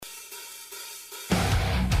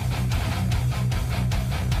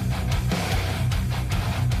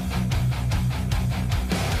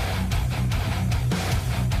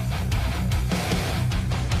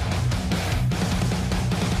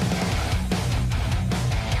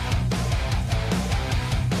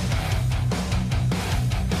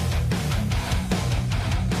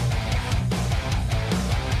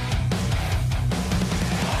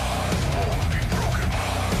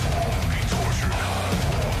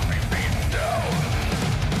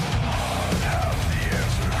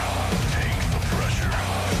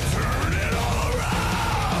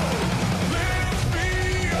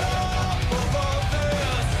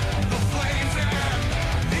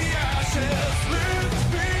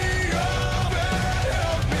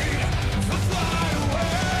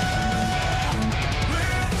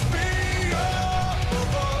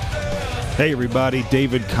Hey everybody,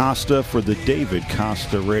 David Costa for the David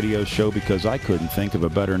Costa Radio Show, because I couldn't think of a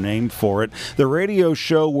better name for it. The radio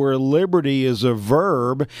show where liberty is a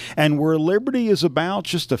verb and where liberty is about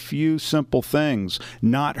just a few simple things.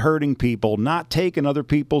 Not hurting people, not taking other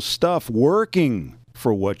people's stuff, working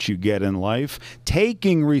for what you get in life,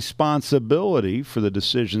 taking responsibility for the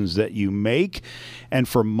decisions that you make, and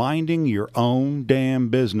for minding your own damn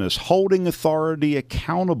business, holding authority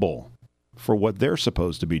accountable for what they're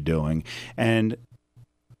supposed to be doing. And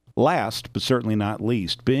last, but certainly not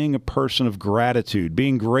least, being a person of gratitude,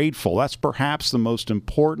 being grateful. That's perhaps the most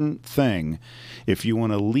important thing if you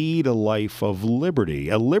want to lead a life of liberty.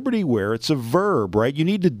 A liberty where it's a verb, right? You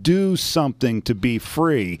need to do something to be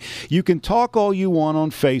free. You can talk all you want on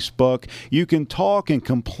Facebook. You can talk and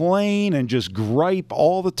complain and just gripe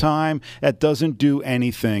all the time. That doesn't do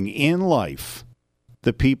anything in life.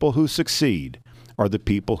 The people who succeed are the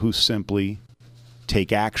people who simply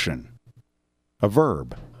take action. A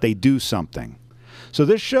verb. They do something. So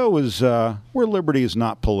this show is where liberty is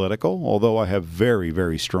not political, although I have very,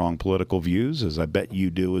 very strong political views, as I bet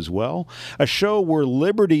you do as well. A show where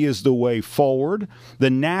liberty is the way forward,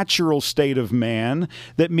 the natural state of man.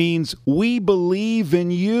 That means we believe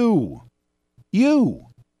in you. You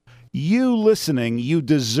listening, you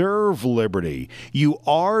deserve liberty. You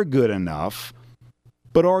are good enough,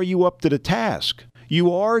 but are you up to the task?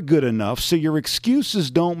 You are good enough, so your excuses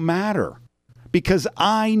don't matter. Because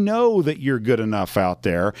I know that you're good enough out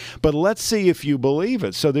there, but let's see if you believe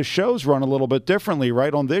it. So the shows run a little bit differently,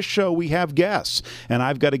 right? On this show, we have guests, and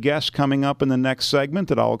I've got a guest coming up in the next segment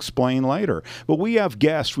that I'll explain later. But we have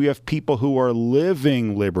guests. We have people who are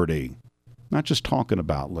living liberty, not just talking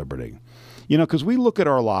about liberty. You know, because we look at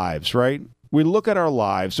our lives, right? We look at our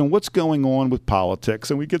lives and what's going on with politics,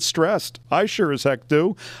 and we get stressed. I sure as heck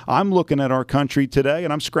do. I'm looking at our country today,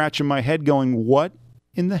 and I'm scratching my head going, what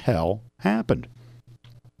in the hell happened?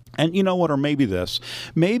 And you know what, or maybe this.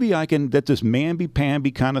 Maybe I can get this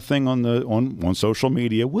mamby-pamby kind of thing on social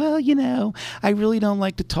media. Well, you know, I really don't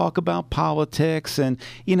like to talk about politics, and,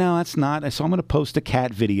 you know, it's not. So I'm going to post a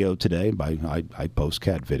cat video today. I post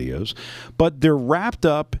cat videos. But they're wrapped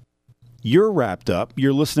up. You're wrapped up.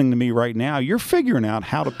 You're listening to me right now. You're figuring out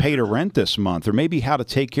how to pay the rent this month, or maybe how to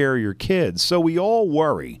take care of your kids. So we all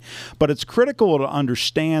worry. But it's critical to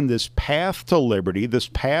understand this path to liberty, this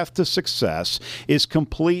path to success is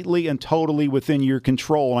completely and totally within your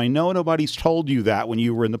control. And I know nobody's told you that when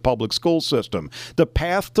you were in the public school system. The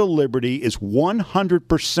path to liberty is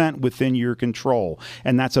 100% within your control.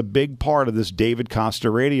 And that's a big part of this David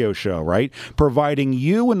Costa radio show, right? Providing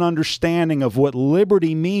you an understanding of what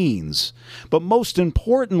liberty means, but most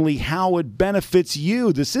importantly, how it benefits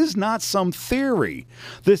you. This is not some theory.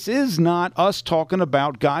 This is not us talking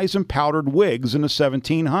about guys in powdered wigs in the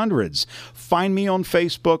 1700s. Find me on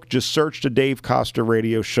Facebook. Just search the Dave Costa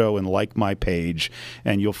Radio Show and like my page,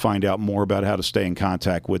 and you'll find out more about how to stay in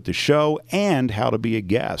contact with the show and how to be a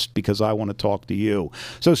guest, because I want to talk to you.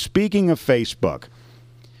 So speaking of Facebook,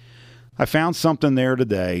 I found something there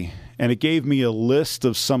today, and it gave me a list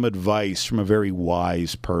of some advice from a very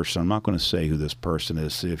wise person. I'm not going to say who this person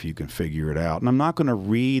is, see if you can figure it out. And I'm not going to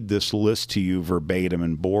read this list to you verbatim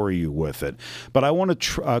and bore you with it. But I want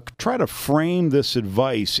to try to frame this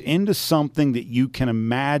advice into something that you can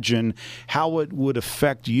imagine how it would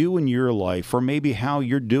affect you in your life, or maybe how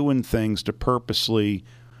you're doing things to purposely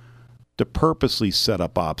set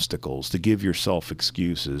up obstacles, to give yourself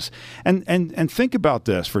excuses. And think about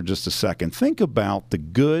this for just a second. Think about the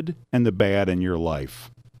good and the bad in your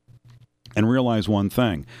life. And realize one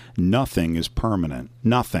thing. Nothing is permanent.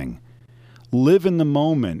 Nothing. Live in the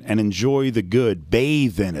moment and enjoy the good.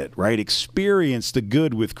 Bathe in it, right? Experience the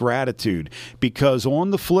good with gratitude. Because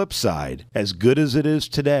on the flip side, as good as it is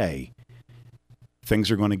today,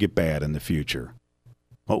 things are going to get bad in the future.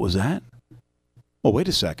 What was that? Oh, wait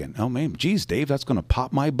a second. Oh, man, geez, Dave, that's going to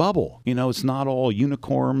pop my bubble. You know, it's not all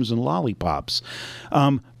unicorns and lollipops.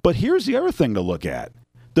 But here's the other thing to look at.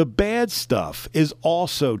 The bad stuff is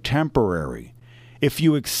also temporary. If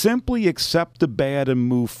you simply accept the bad and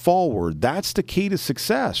move forward, that's the key to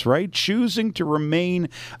success, right? Choosing to remain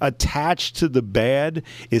attached to the bad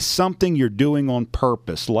is something you're doing on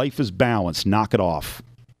purpose. Life is balanced. Knock it off.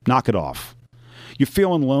 Knock it off. You're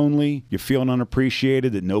feeling lonely, you're feeling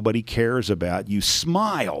unappreciated, that nobody cares about you.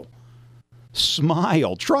 Smile.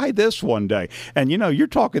 Smile. Try this one day. And, you know, you're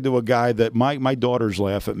talking to a guy that my daughters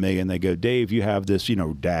laugh at me and they go, Dave, you have this, you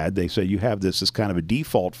know, Dad, they say you have this as kind of a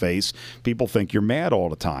default face. People think you're mad all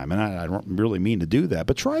the time. And I don't really mean to do that.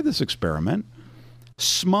 But try this experiment.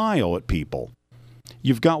 Smile at people.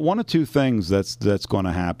 You've got one of two things that's going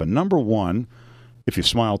to happen. Number one, If you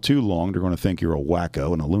smile too long, they're going to think you're a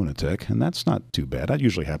wacko and a lunatic, and that's not too bad. That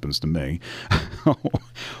usually happens to me.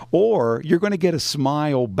 Or you're going to get a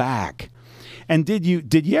smile back. And did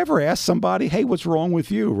you ever ask somebody, hey, what's wrong with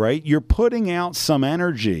you, right? You're putting out some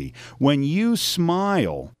energy. When you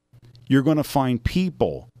smile, you're going to find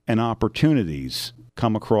people and opportunities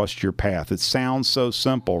come across your path. It sounds so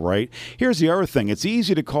simple, right? Here's the other thing. It's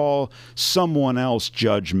easy to call someone else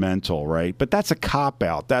judgmental, right? But that's a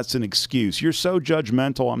cop-out. That's an excuse. You're so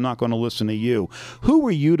judgmental, I'm not going to listen to you. Who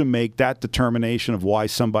are you to make that determination of why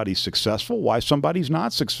somebody's successful, why somebody's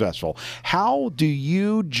not successful? How do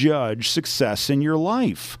you judge success in your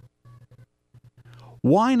life?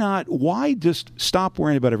 Why not? Why just stop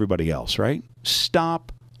worrying about everybody else, right?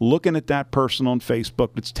 Stop looking at that person on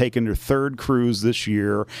Facebook that's taken their third cruise this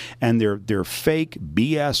year and their fake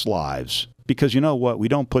BS lives. Because you know what? We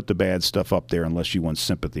don't put the bad stuff up there unless you want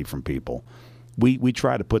sympathy from people. We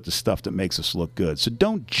try to put the stuff that makes us look good. So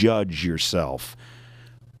don't judge yourself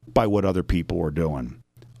by what other people are doing.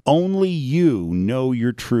 Only you know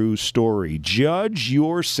your true story. Judge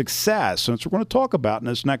your success. And that's what we're going to talk about in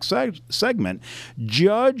this next segment.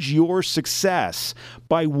 Judge your success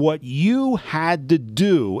by what you had to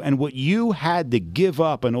do and what you had to give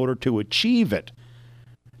up in order to achieve it.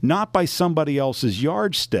 Not by somebody else's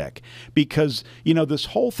yardstick. Because, you know, this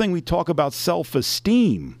whole thing we talk about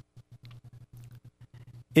self-esteem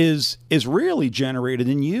is really generated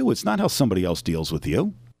in you. It's not how somebody else deals with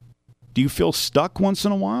you. Do you feel stuck once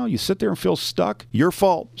in a while? You sit there and feel stuck? Your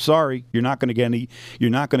fault. Sorry. You're not going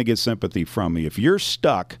to get sympathy from me. If you're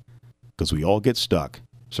stuck, because we all get stuck,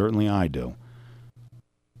 certainly I do,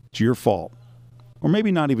 it's your fault. Or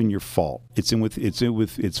maybe not even your fault. It's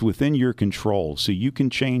within your control, so you can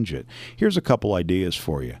change it. Here's a couple ideas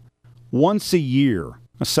for you. Once a year,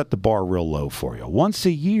 I'll set the bar real low for you. Once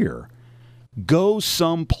a year, go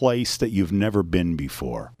someplace that you've never been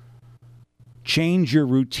before. Change your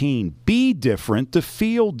routine. Be different to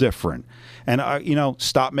feel different. And,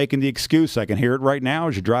 stop making the excuse. I can hear it right now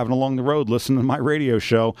as you're driving along the road listening to my radio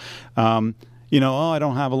show. I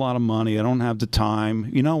don't have a lot of money. I don't have the time.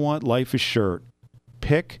 You know what? Life is short.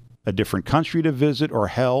 Pick a different country to visit, or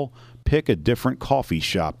hell, pick a different coffee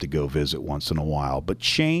shop to go visit once in a while. But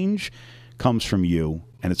change comes from you,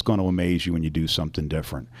 and it's going to amaze you when you do something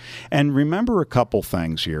different. And remember a couple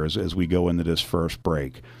things here as we go into this first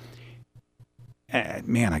break.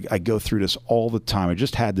 Man, I go through this all the time. I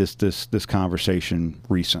just had this conversation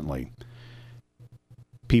recently.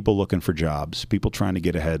 People looking for jobs, people trying to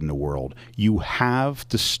get ahead in the world. You have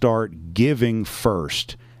to start giving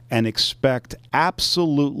first and expect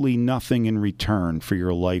absolutely nothing in return for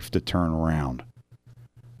your life to turn around.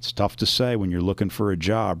 It's tough to say when you're looking for a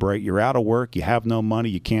job, right? You're out of work, you have no money,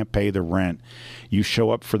 you can't pay the rent. You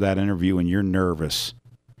show up for that interview and you're nervous.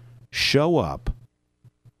 Show up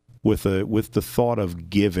with the thought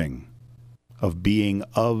of giving, of being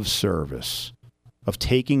of service, of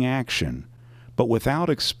taking action, but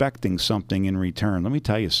without expecting something in return. Let me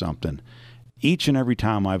tell you something. Each and every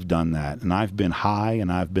time I've done that, and I've been high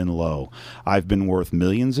and I've been low, I've been worth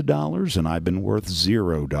millions of dollars and I've been worth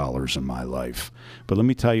 $0 in my life. But let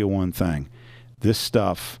me tell you one thing. This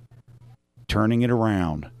stuff, turning it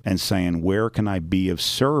around and saying, where can I be of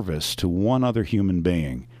service to one other human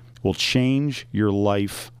being, will change your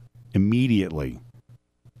life immediately.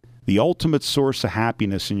 The ultimate source of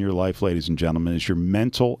happiness in your life, ladies and gentlemen, is your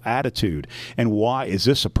mental attitude. And why? Is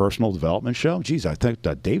this a personal development show? Geez, I think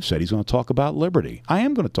that Dave said he's going to talk about liberty. I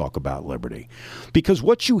am going to talk about liberty. Because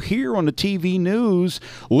what you hear on the TV news,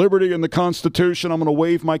 liberty and the Constitution, I'm going to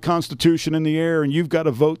wave my Constitution in the air and you've got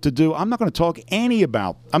a vote to do. I'm not going to talk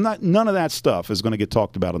none of that stuff is going to get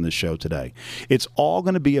talked about on this show today. It's all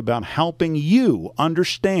going to be about helping you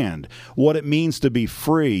understand what it means to be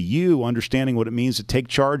free, you understanding what it means to take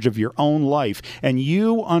charge of your own life, and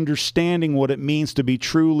you understanding what it means to be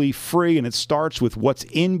truly free. And it starts with what's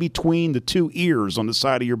in between the two ears on the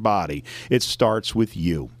side of your body. It starts with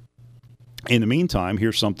you. In the meantime,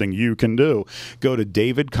 here's something you can do. Go to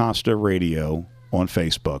David Costa Radio on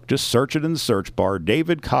Facebook. Just search it in the search bar,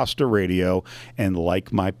 David Costa Radio, and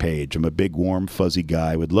like my page. I'm a big, warm, fuzzy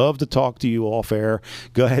guy. Would love to talk to you off air.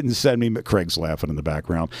 Go ahead and send me, Craig's laughing in the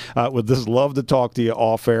background. Would just love to talk to you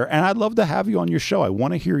off air, and I'd love to have you on your show. I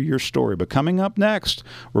want to hear your story. But coming up next,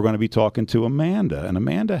 we're going to be talking to Amanda, and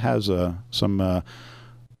Amanda has some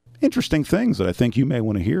interesting things that I think you may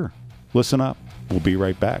want to hear. Listen up. We'll be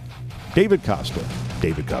right back. David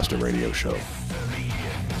Costa Radio Show.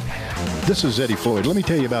 This is Eddie Floyd. Let me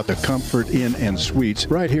tell you about the Comfort Inn and Suites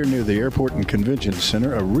right here near the Airport and Convention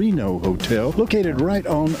Center, a Reno hotel located right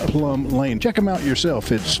on Plum Lane. Check them out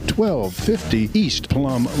yourself. It's 1250 East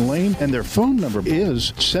Plum Lane, and their phone number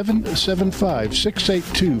is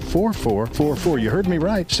 775-682-4444. You heard me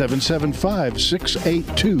right,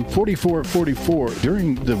 775-682-4444.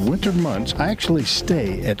 During the winter months, I actually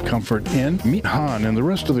stay at Comfort Inn. Meet Han and the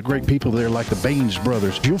rest of the great people there like the Baines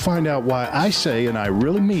brothers. You'll find out why I say, and I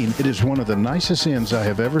really mean, it is one of the nicest inns I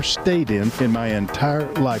have ever stayed in my entire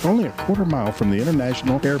life. Only a quarter mile from the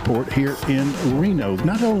International Airport here in Reno.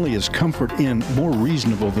 Not only is Comfort Inn more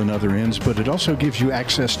reasonable than other inns, but it also gives you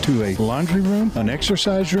access to a laundry room, an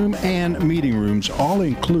exercise room, and meeting rooms, all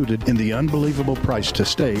included in the unbelievable price to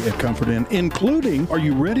stay at Comfort Inn, including, are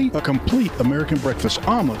you ready? A complete American breakfast,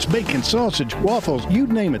 omelets, bacon, sausage, waffles, you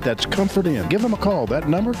name it, that's Comfort Inn. Give them a call. That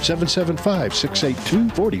number,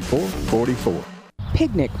 775-682-4444.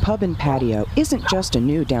 Picnic Pub and Patio isn't just a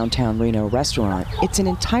new downtown Reno restaurant. It's an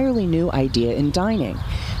entirely new idea in dining.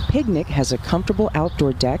 Picnic has a comfortable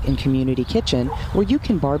outdoor deck and community kitchen where you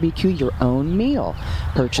can barbecue your own meal.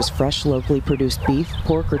 Purchase fresh, locally produced beef,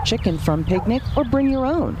 pork, or chicken from Picnic, or bring your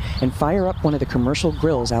own and fire up one of the commercial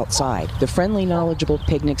grills outside. The friendly, knowledgeable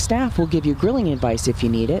Picnic staff will give you grilling advice if you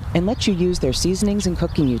need it and let you use their seasonings and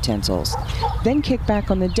cooking utensils. Then kick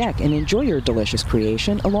back on the deck and enjoy your delicious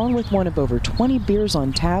creation along with one of over 20 beers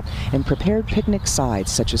on tap and prepared picnic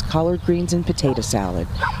sides such as collard greens and potato salad.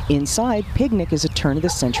 Inside, Picnic is a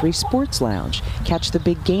turn-of-the-century sports lounge. Catch the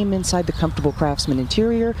big game inside the comfortable Craftsman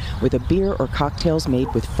interior with a beer or cocktails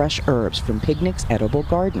made with fresh herbs from Picnic's edible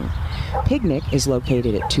garden. Picnic is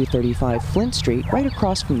located at 235 Flint Street, right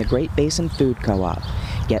across from the Great Basin Food Co-op.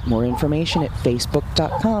 Get more information at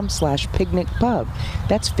facebook.com/picnicpub.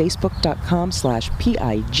 That's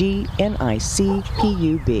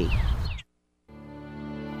facebook.com/pignicpub.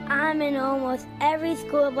 I'm in almost every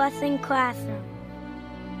school bus and classroom.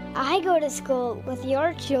 I go to school with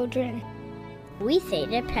your children. We say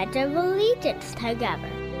the Pledge of Allegiance together.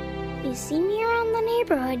 You see me around the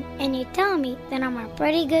neighborhood and you tell me that I'm a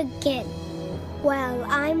pretty good kid. Well,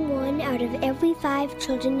 I'm one out of every 5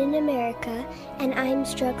 children in America, and I'm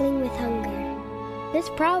struggling with hunger. This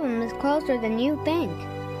problem is closer than you think.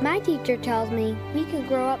 My teacher tells me we can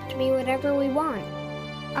grow up to be whatever we want.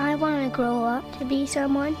 I want to grow up to be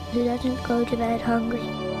someone who doesn't go to bed hungry.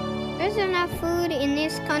 There's enough food in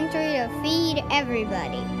this country to feed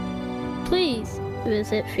everybody. Please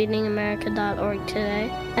visit feedingamerica.org today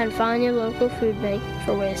and find your local food bank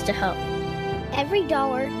for ways to help. Every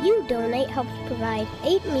dollar you donate helps provide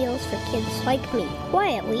 8 meals for kids like me,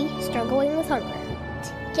 quietly struggling with hunger.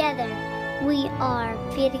 Together, we are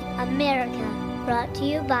Feeding America, brought to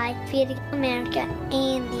you by Feeding America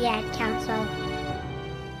and the Ad Council.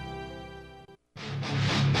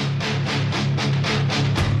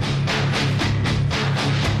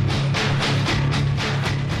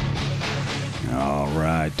 All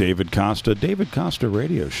right, David Costa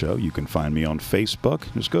Radio Show. You can find me on Facebook.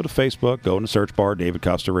 Just go to Facebook, go in the search bar, David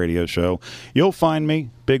Costa Radio Show. You'll find me.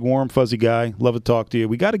 Big, warm, fuzzy guy. Love to talk to you.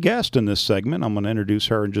 We got a guest in this segment. I'm going to introduce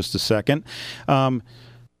her in just a second. Kind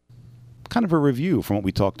of a review from what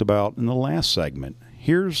we talked about in the last segment.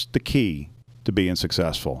 Here's the key to being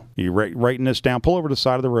successful. You're writing this down. Pull over to the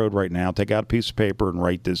side of the road right now. Take out a piece of paper and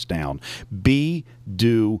write this down. Be,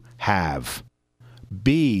 do, have.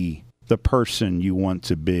 Be the person you want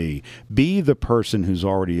to be. Be the person who's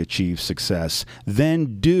already achieved success.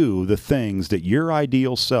 Then do the things that your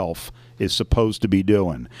ideal self is supposed to be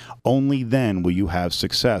doing. Only then will you have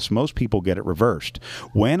success. Most people get it reversed.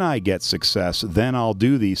 When I get success, then I'll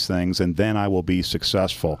do these things, and then I will be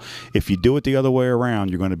successful. If you do it the other way around,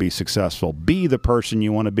 you're going to be successful. Be the person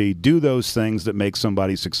you want to be. Do those things that make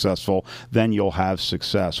somebody successful. Then you'll have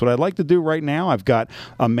success. What I'd like to do right now, I've got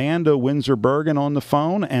Amanda Windsor Burgin on the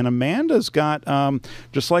phone, and Amanda's got,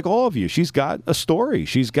 just like all of you, she's got a story.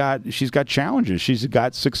 She's got challenges. She's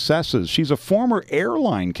got successes. She's a former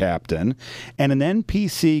airline captain and an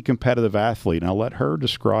NPC competitive athlete. And I'll let her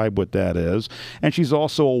describe what that is. And she's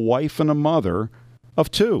also a wife and a mother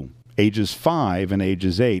of 2, ages 5 and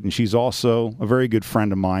ages 8. And she's also a very good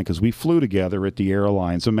friend of mine because we flew together at the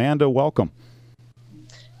airlines. Amanda, welcome.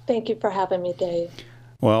 Thank you for having me, Dave.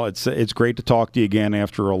 Well, it's great to talk to you again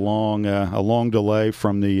after a long delay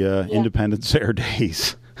from the Independence Air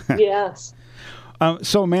days. Yes.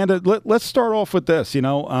 So, Amanda, let's start off with this.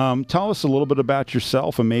 Tell us a little bit about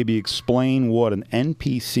yourself and maybe explain what an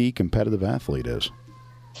NPC competitive athlete is.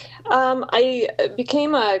 I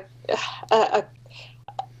became a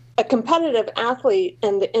competitive athlete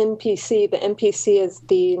in the NPC. The NPC is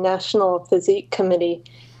the National Physique Committee,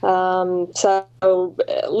 So,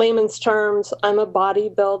 layman's terms, I'm a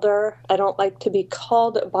bodybuilder. I don't like to be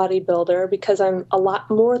called a bodybuilder because I'm a lot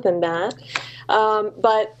more than that.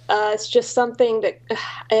 But it's just something that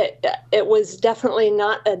it was definitely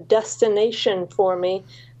not a destination for me,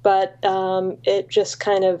 but it just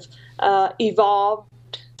kind of evolved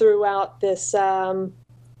throughout this, I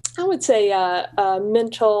would say,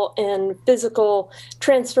 mental and physical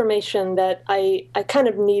transformation that I kind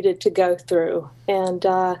of needed to go through. And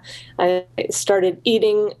I started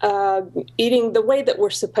eating the way that we're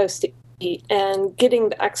supposed to eat and getting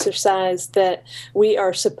the exercise that we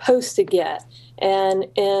are supposed to get. And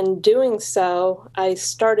in doing so, I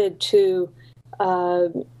started to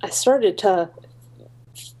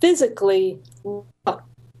physically look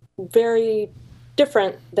very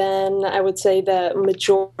different than I would say the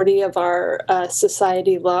majority of our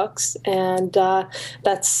society looks, and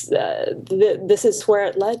this is where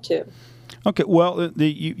it led to. Okay, well,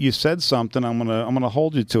 you said something. I'm gonna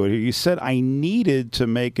hold you to it. You said I needed to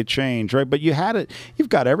make a change, right? But you had it. You've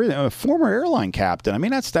got everything. A former airline captain. I mean,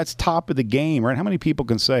 that's top of the game, right? How many people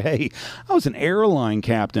can say, "Hey, I was an airline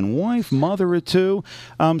captain, wife, mother of two"?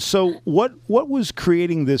 So what was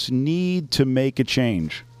creating this need to make a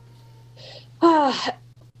change?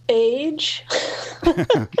 Age.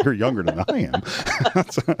 You're younger than I am.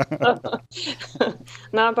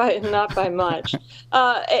 Not by much.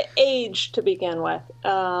 Age to begin with.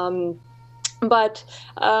 But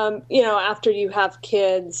after you have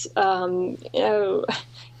kids,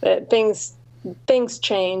 things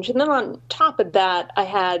change. And then on top of that, I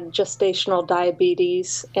had gestational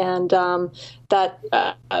diabetes, and that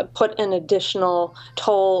put an additional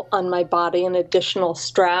toll on my body, an additional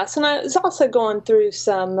stress. And I was also going through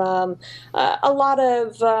some, a lot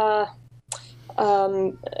of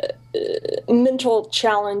mental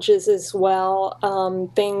challenges as well.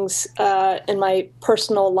 Things in my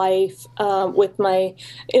personal life with my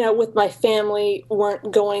family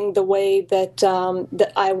weren't going the way that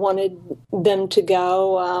I wanted them to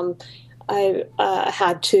go. I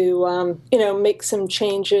had to make some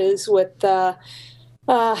changes with the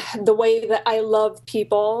way that I love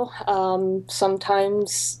people.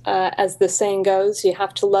 Sometimes, as the saying goes, you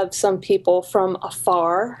have to love some people from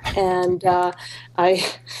afar, and I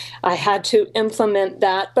had to implement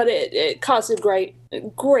that, but it caused a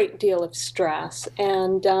great deal of stress.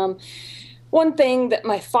 And one thing that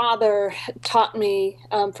my father taught me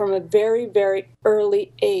from a very, very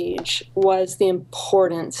early age was the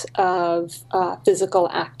importance of physical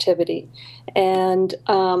activity. And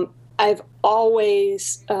I've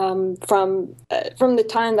always, from the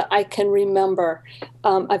time that I can remember,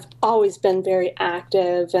 I've always been very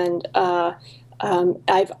active, and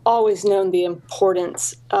I've always known the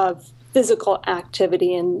importance of physical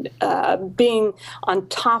activity and being on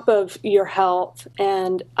top of your health.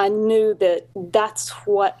 And I knew that that's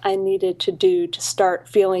what I needed to do to start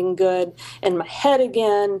feeling good in my head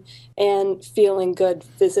again and feeling good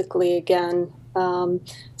physically again.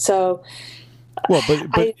 Well,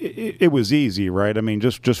 but it was easy, right? I mean,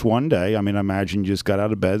 just one day. I mean, I imagine you just got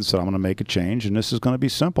out of bed and said, I'm going to make a change, and this is going to be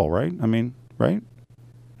simple, right? I mean, right?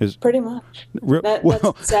 Pretty much. That's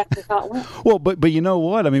exactly how it went. Well, but you know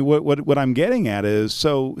what? I mean, what I'm getting at is,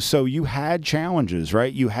 so you had challenges,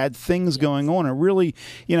 right? You had things going on, and really,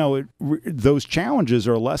 those challenges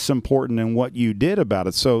are less important than what you did about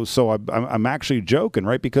it. So I'm actually joking,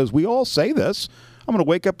 right? Because we all say this. I'm going to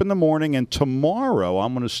wake up in the morning, and tomorrow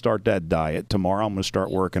I'm going to start that diet. Tomorrow I'm going to start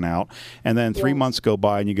working out. And then 3 months go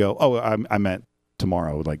by, and you go, oh, I meant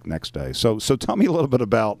tomorrow, like next day. So tell me a little bit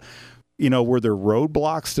about, were there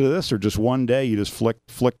roadblocks to this, or just one day you just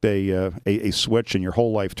flicked a switch and your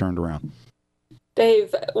whole life turned around?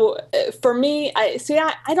 Dave, for me, I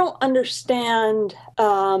don't understand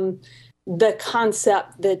the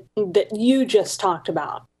concept that you just talked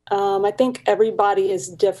about. I think everybody is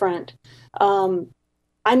different.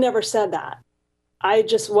 I never said that. I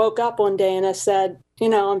just woke up one day and I said,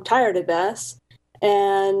 I'm tired of this,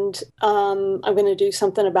 and I'm going to do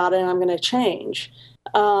something about it, and I'm going to change.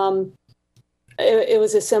 It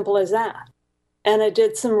was as simple as that. And I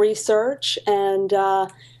did some research, and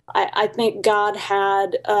I think God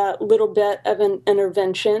had a little bit of an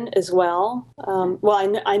intervention as well.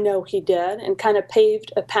 I know He did, and kind of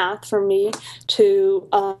paved a path for me to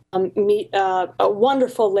meet a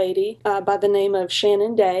wonderful lady by the name of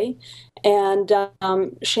Shannon Day. And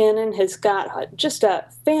Shannon has got just a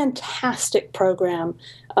fantastic program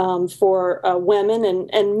for women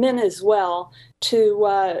and men as well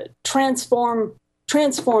to transform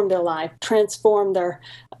their life, transform their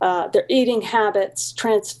their eating habits,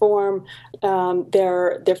 transform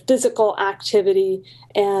their physical activity.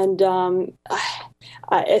 And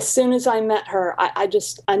as soon as I met her, I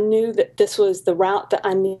knew that this was the route that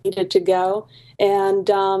I needed to go. And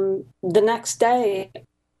the next day,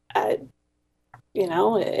 it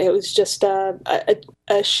was just a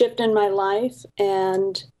shift in my life,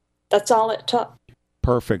 and that's all it took.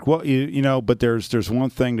 Perfect. Well, but there's one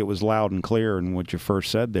thing that was loud and clear in what you first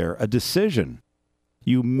said there: a decision.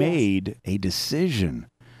 You made a decision,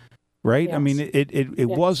 right? Yes. I mean, it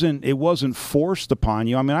wasn't forced upon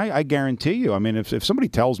you. I mean, I guarantee you. I mean, if somebody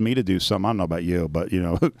tells me to do something, I don't know about you, but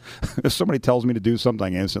if somebody tells me to do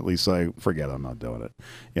something, I instantly say, "Forget it, I'm not doing it."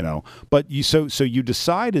 But so you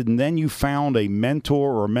decided, and then you found a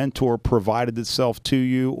mentor, or a mentor provided itself to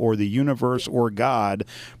you, or the universe or God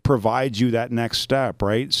provides you that next step,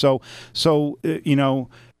 right? So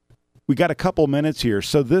we got a couple minutes here.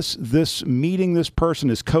 So this meeting, this person,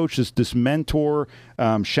 this coach, this mentor,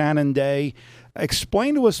 Shannon Day,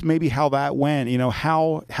 explain to us maybe how that went,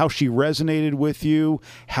 how she resonated with you,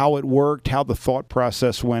 how it worked, how the thought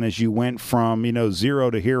process went as you went from,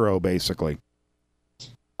 zero to hero, basically.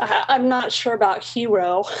 I'm not sure about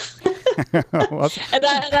hero. and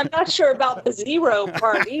I'm not sure about the zero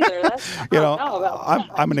part either.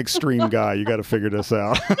 I'm an extreme guy. You got to figure this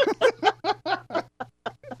out.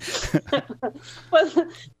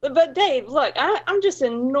 But Dave, look, I'm just a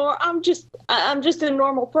normal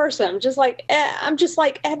person. I'm just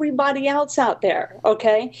like everybody else out there.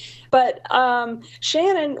 Okay. But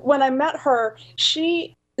Shannon, when I met her,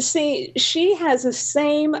 she has the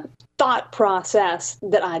same thought process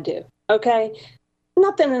that I do. Okay.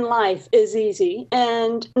 Nothing in life is easy,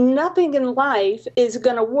 and nothing in life is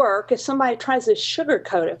going to work if somebody tries to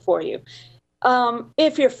sugarcoat it for you.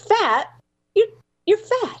 If you're fat, you're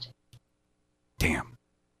fat. Damn.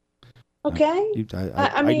 Okay.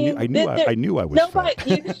 I knew I was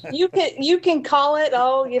nobody, fat. you can call it.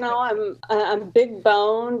 Oh, I'm big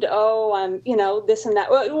boned. Oh, I'm this and that.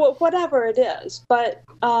 Whatever it is. But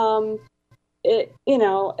I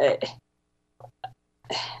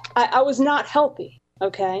was not healthy.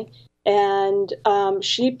 Okay. And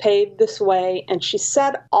she paved this way, and she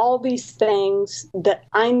said all these things that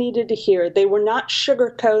I needed to hear. They were not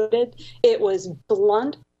sugar-coated. It was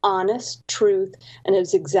blunt, honest truth, and it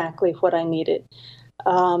was exactly what I needed.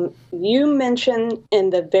 You mentioned in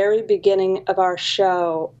the very beginning of our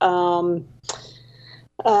show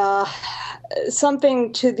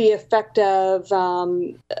something to the effect of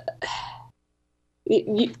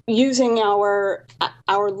using our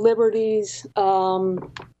liberties.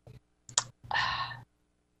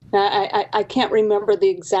 I can't remember the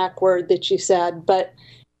exact word that you said, but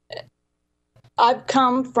I've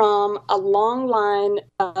come from a long line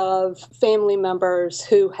of family members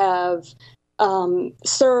who have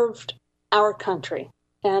served our country,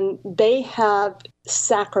 and they have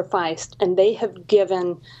sacrificed and they have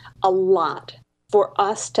given a lot for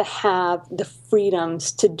us to have the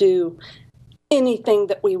freedoms to do anything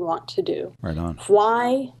that we want to do. Right on.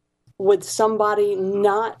 Why would somebody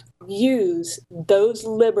not use those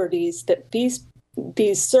liberties that these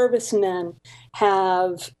servicemen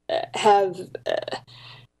have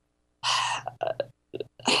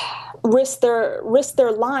risked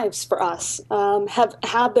their lives for us, have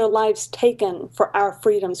had their lives taken for our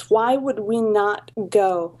freedoms? Why would we not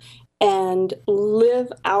go and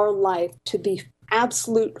live our life to the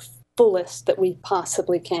absolute fullest that we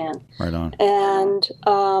possibly can? Right on. And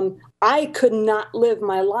I could not live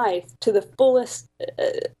my life to the fullest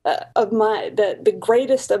of the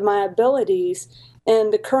greatest of my abilities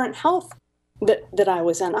and the current health that I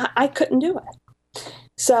was in. I couldn't do it.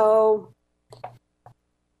 So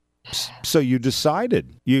you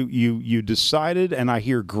decided. You decided, and I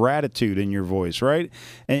hear gratitude in your voice, right?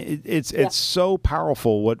 And it's so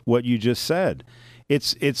powerful what you just said.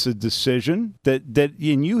 It's a decision that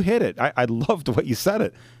and you hit it. I loved the way you said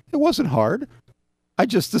it. It wasn't hard. I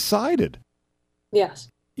just decided. Yes.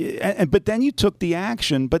 But then you took the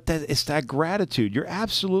action, but it's that gratitude. You're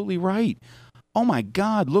absolutely right. Oh my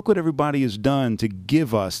God, look what everybody has done to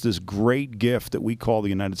give us this great gift that we call the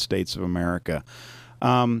United States of America.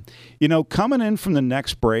 Coming in from the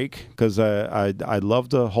next break, because I'd love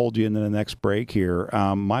to hold you into the next break here.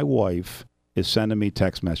 My wife is sending me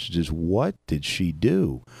text messages. What did she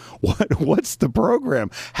do? What's the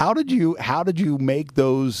program? How did you make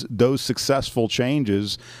those successful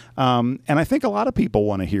changes? And I think a lot of people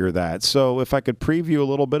want to hear that. So if I could preview a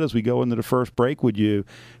little bit as we go into the first break, would you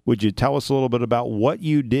tell us a little bit about what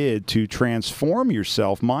you did to transform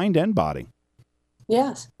yourself, mind and body?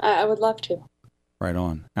 Yes, I would love to. Right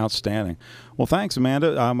on. Outstanding. Well, thanks,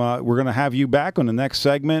 Amanda. We're going to have you back on the next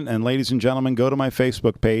segment. And ladies and gentlemen, go to my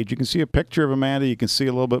Facebook page. You can see a picture of Amanda. You can see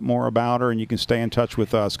a little bit more about her, and you can stay in touch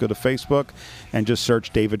with us. Go to Facebook and just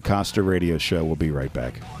search David Costa Radio Show. We'll be right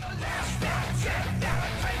back.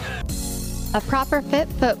 A Proper Fit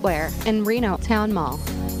Footwear in Reno Town Mall.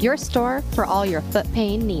 Your store for all your foot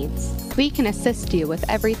pain needs. We can assist you with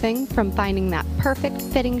everything from finding that perfect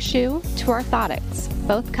fitting shoe to orthotics,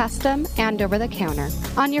 both custom and over the counter.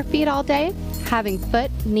 On your feet all day, having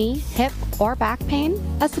foot, knee, hip, or back pain?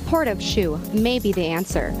 A supportive shoe may be the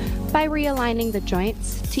answer by realigning the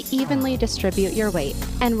joints to evenly distribute your weight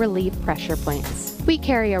and relieve pressure points. We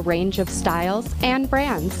carry a range of styles and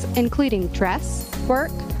brands, including dress,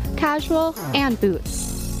 work, casual, and boots.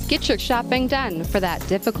 Get your shopping done for that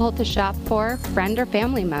difficult-to-shop-for friend or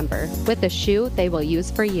family member with a shoe they will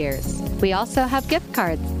use for years. We also have gift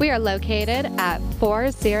cards. We are located at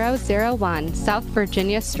 4001 South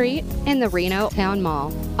Virginia Street in the Reno Town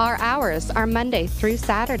Mall. Our hours are Monday through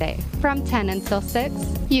Saturday from 10 until 6.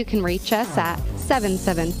 You can reach us at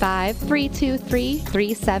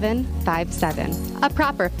 775-323-3757. A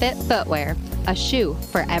Proper Fit Footwear, a shoe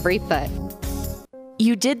for every foot.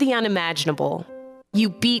 You did the unimaginable. You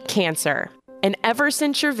beat cancer. And ever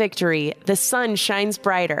since your victory, the sun shines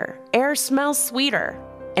brighter, air smells sweeter,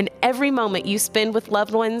 and every moment you spend with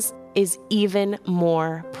loved ones is even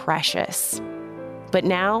more precious. But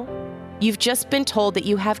now, you've just been told that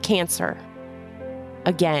you have cancer.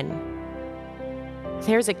 Again.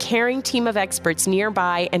 There's a caring team of experts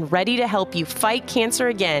nearby and ready to help you fight cancer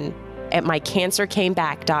again at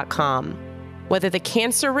mycancercameback.com. Whether the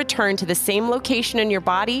cancer returned to the same location in your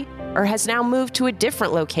body or has now moved to a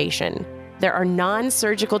different location, there are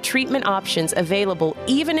non-surgical treatment options available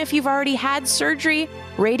even if you've already had surgery,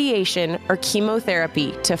 radiation, or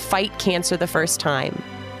chemotherapy to fight cancer the first time.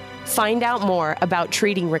 Find out more about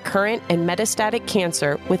treating recurrent and metastatic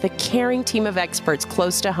cancer with a caring team of experts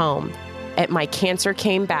close to home at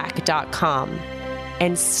mycancercameback.com.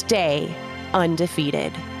 And stay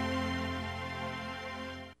undefeated.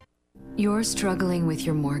 You're struggling with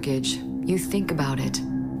your mortgage. You think about it.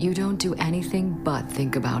 You don't do anything but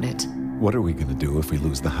think about it. What are we going to do if we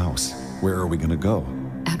lose the house? Where are we going to go?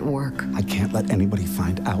 At work. I can't let anybody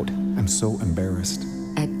find out. I'm so embarrassed.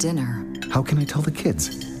 At dinner. How can I tell the kids?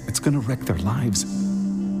 It's going to wreck their lives.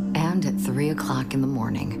 And at 3 o'clock in the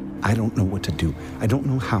morning. I don't know what to do. I don't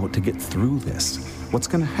know how to get through this. What's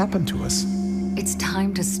going to happen to us? It's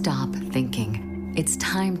time to stop thinking. It's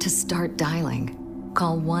time to start dialing.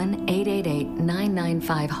 Call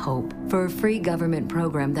 1-888-995-HOPE for a free government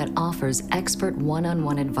program that offers expert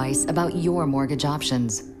one-on-one advice about your mortgage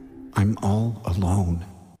options. I'm all alone.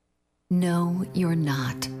 No, you're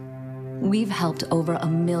not. We've helped over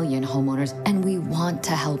 1 million homeowners, and we want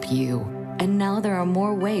to help you. And now there are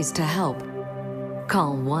more ways to help.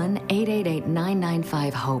 Call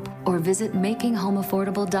 1-888-995-HOPE or visit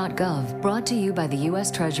makinghomeaffordable.gov. Brought to you by the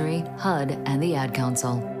U.S. Treasury, HUD, and the Ad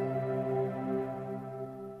Council.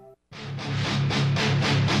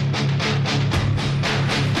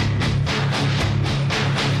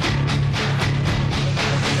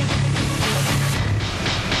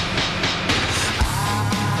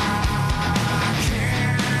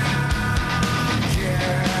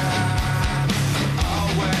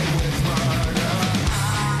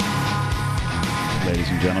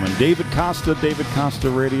 Gentlemen, David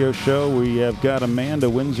Costa Radio Show. We have got Amanda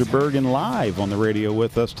Windsor Burgin live on the radio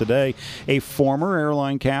with us today, a former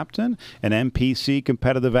airline captain, an MPC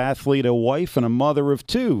competitive athlete, a wife, and a mother of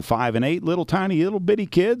 2, 5 and 8, little tiny little bitty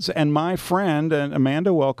kids, and my friend. And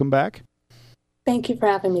Amanda, welcome back. Thank you for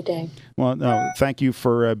having me, Dave. Well, no, thank you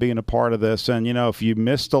for being a part of this. And, you know, if you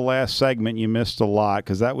missed the last segment, you missed a lot,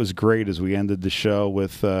 because that was great as we ended the show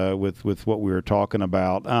with what we were talking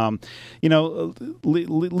about. You know,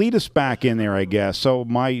 lead us back in there, I guess. So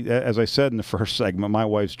as I said in the first segment, my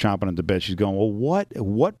wife's chomping at the bit. She's going, well,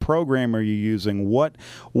 what program are you using? What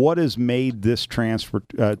has made this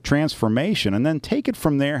transformation? And then take it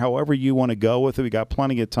from there, however you want to go with it. We got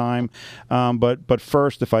plenty of time. But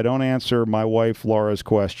first, if I don't answer my wife Laura's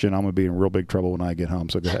question, I'm going to be in real big trouble when I get home.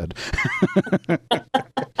 So go ahead.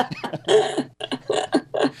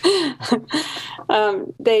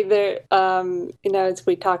 Dave, you know, as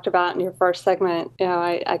we talked about in your first segment, you know,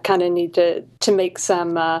 I kind of need to make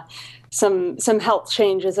some health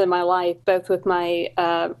changes in my life, both with my,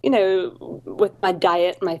 with my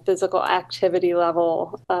diet, my physical activity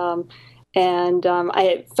level. And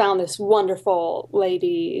I found this wonderful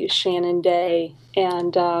lady, Shannon Day,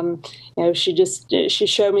 and you know, she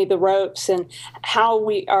showed me the ropes and how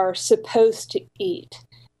we are supposed to eat.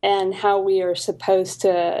 how we are supposed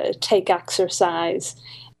to take exercise.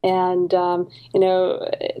 And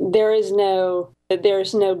there's no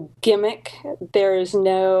gimmick. There's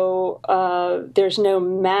no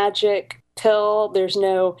magic pill. There's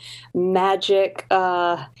no magic.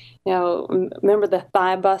 Remember the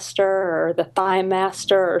Thigh Buster or the Thigh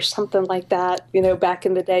Master or something like that. Back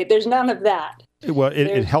in the day, there's none of that. Well,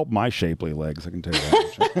 it helped my shapely legs. I can tell you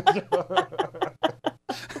that.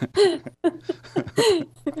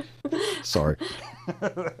 Sorry.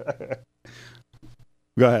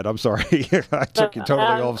 Go ahead. I'm sorry. I took you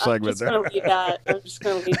totally off segment there. I'm just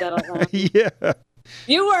going to leave that alone. Yeah.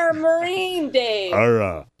 You are a Marine, Dave. All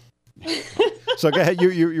right. So go ahead.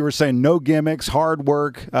 You were saying no gimmicks, hard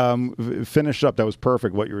work. Finish up. That was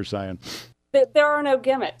perfect what you were saying. There are no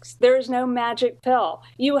gimmicks. There is no magic pill.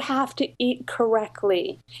 You have to eat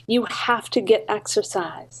correctly. You have to get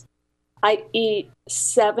exercise. I eat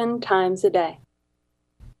 7 times a day.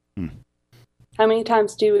 How many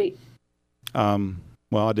times do you eat?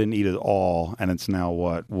 Well, I didn't eat it all, and it's now,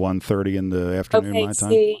 1:30 in the afternoon my time?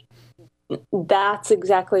 See, that's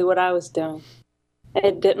exactly what I was doing.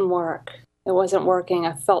 It didn't work. It wasn't working.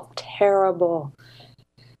 I felt terrible.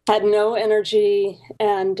 Had no energy,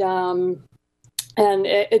 and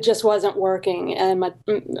it just wasn't working. And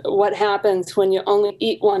what happens when you only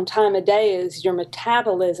eat 1 time a day is your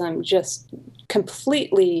metabolism just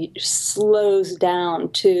completely slows down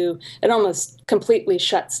it almost completely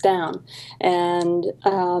shuts down. And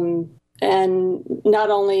not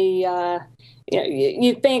only,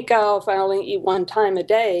 you think, if I only eat 1 time a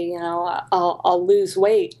day, I'll lose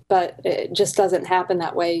weight, but it just doesn't happen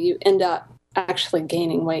that way. You end up actually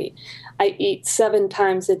gaining weight. I eat 7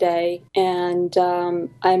 times a day, and I'm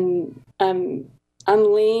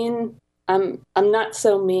lean. I'm not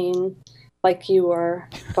so mean like you are,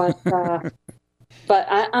 but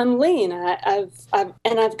I'm lean.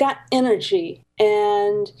 I've got energy.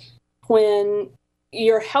 And when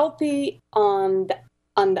you're healthy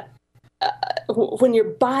when your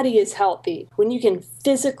body is healthy, when you can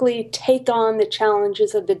physically take on the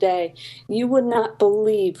challenges of the day, you would not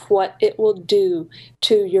believe what it will do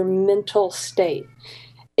to your mental state.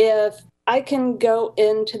 If I can go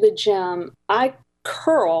into the gym, I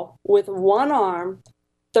curl with 1 arm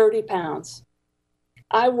 30 pounds.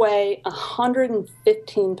 I weigh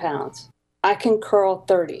 115 pounds. I can curl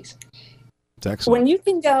 30s. That's excellent. When you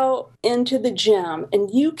can go into the gym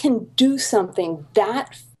and you can do something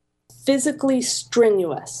that physically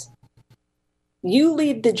strenuous, you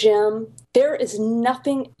leave the gym, there is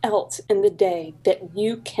nothing else in the day that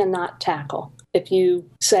you cannot tackle. If you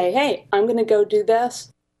say, hey, I'm going to go do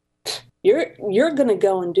this, you're going to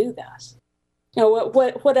go and do this.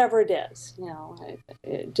 Whatever it is,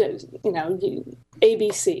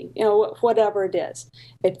 ABC, whatever it is.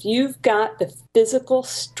 If you've got the physical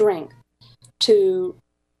strength to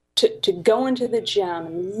go into the gym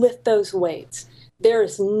and lift those weights, there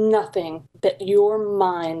is nothing that your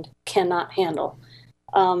mind cannot handle.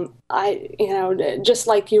 Just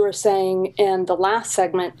like you were saying in the last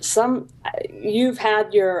segment, you've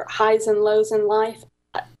had your highs and lows in life.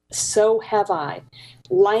 So have I.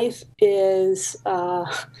 Life is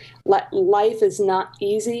not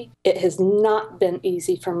easy. It has not been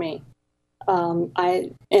easy for me. In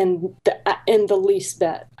the least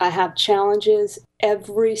bit. I have challenges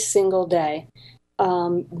every single day,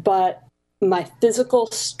 but my physical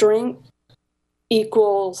strength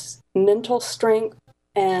equals mental strength,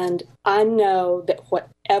 and I know that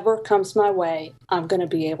whatever comes my way, I'm going to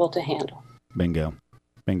be able to handle. Bingo.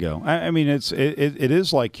 I mean, it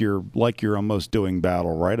is like you're almost doing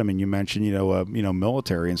battle, right? I mean, you mentioned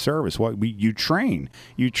military and service. You train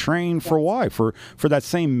for why? For that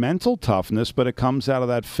same mental toughness, but it comes out of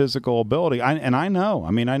that physical ability. I know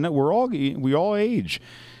we all age.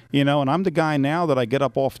 And I'm the guy now that I get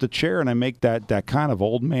up off the chair and I make that kind of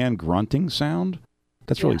old man grunting sound.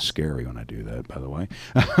 That's really scary when I do that, by the way.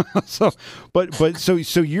 So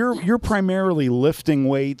you're primarily lifting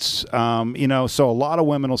weights. So a lot of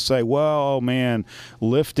women will say, well, man,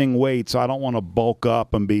 lifting weights, I don't want to bulk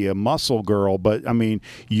up and be a muscle girl. But I mean,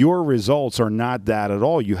 your results are not that at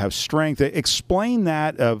all. You have strength. Explain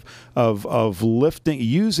that of lifting,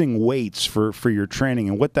 using weights for your training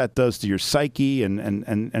and what that does to your psyche,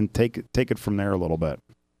 and take it from there a little bit.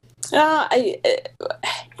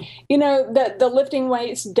 The lifting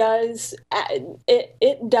weights does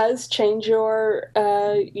change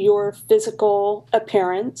your physical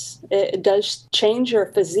appearance. It does change your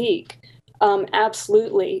physique.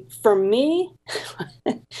 Absolutely. For me,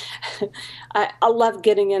 I love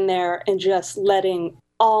getting in there and just letting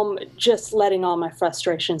just letting all my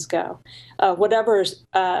frustrations go. Whatever's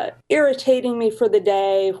irritating me for the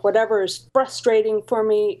day, whatever's frustrating for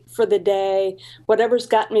me for the day, whatever's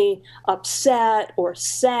got me upset or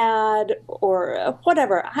sad or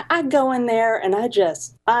whatever, I go in there and I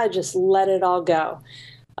just let it all go.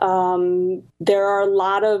 There are a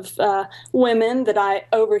lot of women that I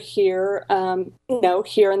overhear,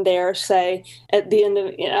 here and there say at the end of,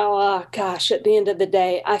 at the end of the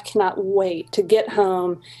day, I cannot wait to get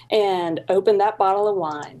home and open that bottle of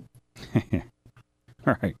wine.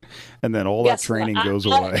 All right. And then all that training goes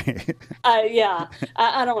away. I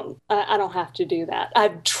don't have to do that.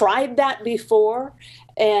 I've tried that before,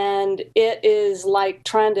 and it is like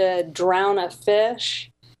trying to drown a fish.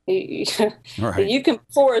 Right. You can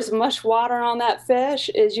pour as much water on that fish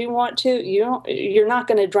as you want to. You're not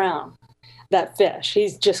going to drown that fish.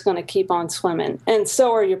 He's just going to keep on swimming. And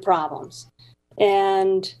so are your problems.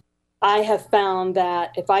 And I have found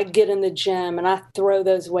that if I get in the gym and I throw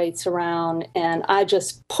those weights around and I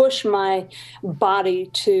just push my body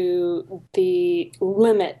to the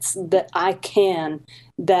limits that I can,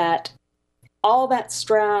 that all that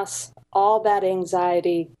stress, all that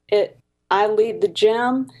anxiety, I leave the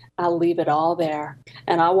gym, I leave it all there.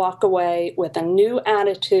 And I walk away with a new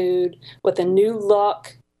attitude, with a new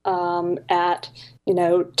look at,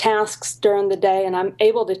 tasks during the day, and I'm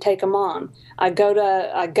able to take them on. I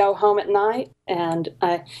go home at night and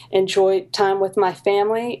I enjoy time with my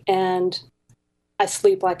family, and I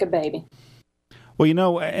sleep like a baby. Well,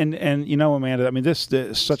 Amanda, I mean, this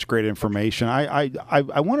is such great information. I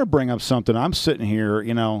want to bring up something. I'm sitting here,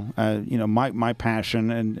 my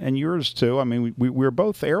passion and yours too. I mean, we're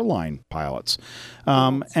both airline pilots,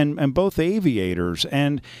 and both aviators,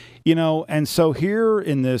 and so here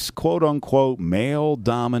in this quote unquote male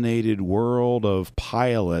dominated world of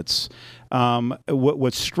pilots,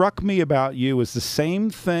 what struck me about you is the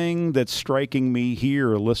same thing that's striking me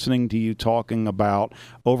here, listening to you talking about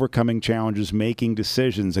overcoming challenges, making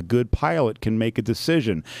decisions. A good pilot can make a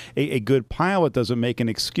decision. A good pilot doesn't make an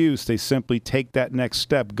excuse. They simply take that next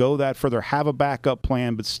step, go that further, have a backup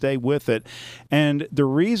plan, but stay with it. And the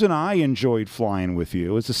reason I enjoyed flying with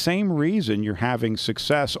you is the same reason you're having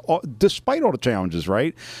success, despite all the challenges,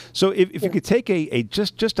 right? So if you could take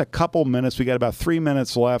just a couple minutes, we got about 3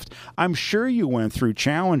 minutes left. I'm sure you went through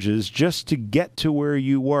challenges just to get to where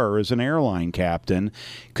you were as an airline captain.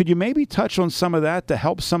 Could you maybe touch on some of that to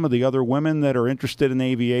help some of the other women that are interested in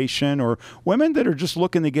aviation, or women that are just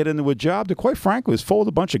looking to get into a job that, quite frankly, is full of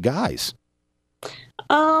a bunch of guys?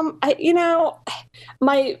 My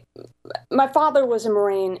father was a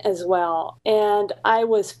Marine as well, and I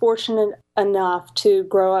was fortunate enough to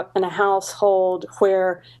grow up in a household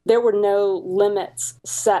where there were no limits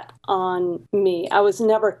set on me. I was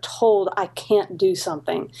never told I can't do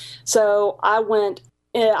something. So I went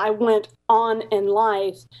on in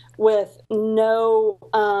life with no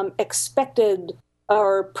expected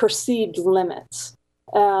or perceived limits.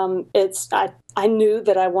 I knew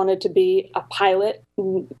that I wanted to be a pilot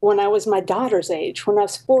when I was my daughter's age, when I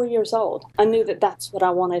was 4 years old. I knew that that's what I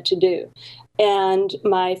wanted to do. And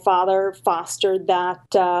my father fostered that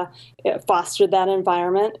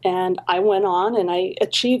environment, and I went on and I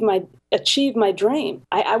achieved my dream.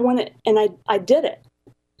 I went and I did it.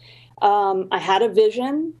 I had a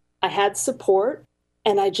vision, I had support,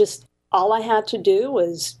 and all I had to do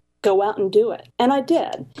was go out and do it. And I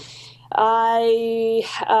did. I,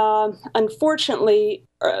 unfortunately,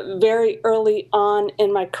 very early on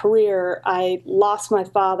in my career, I lost my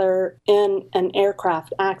father in an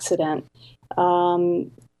aircraft accident.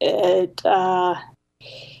 It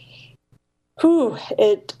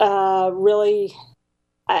really,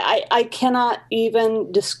 I cannot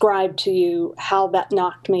even describe to you how that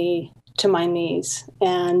knocked me to my knees.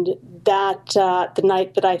 And that, the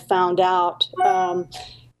night that I found out,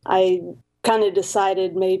 I kind of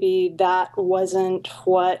decided maybe that wasn't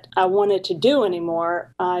what I wanted to do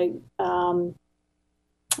anymore.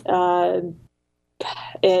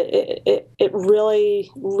 It really,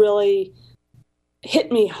 really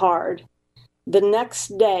hit me hard. The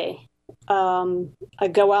next day, I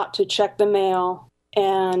go out to check the mail,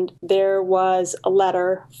 and there was a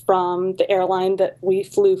letter from the airline that we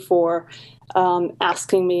flew for,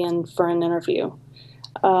 asking me in for an interview.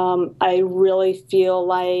 I really feel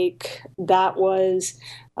like that was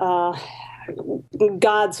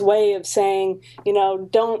God's way of saying,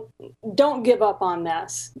 don't give up on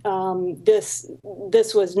this.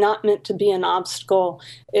 This was not meant to be an obstacle.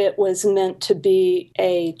 It was meant to be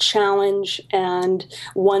a challenge. And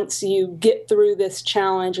once you get through this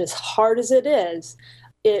challenge, as hard as it is,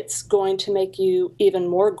 it's going to make you even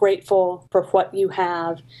more grateful for what you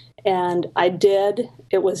have And I did.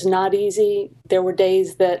 It was not easy. There were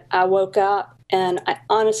days that I woke up and I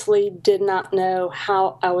honestly did not know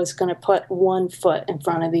how I was going to put one foot in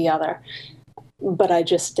front of the other, but I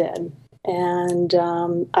just did. And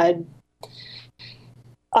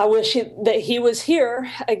I wish that he was here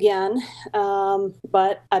again,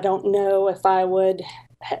 but I don't know if I would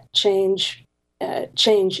change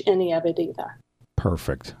any of it either.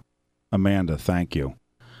 Perfect. Amanda, thank you.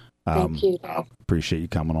 Thank you. Appreciate you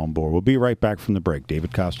coming on board. We'll be right back from the break.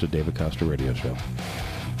 David Costa Radio Show.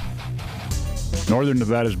 Northern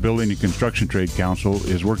Nevada's Building and Construction Trade Council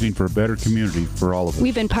is working for a better community for all of us.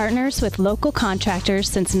 We've been partners with local contractors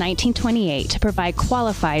since 1928 to provide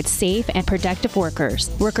qualified, safe, and productive workers.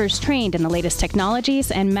 Workers trained in the latest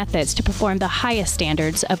technologies and methods to perform the highest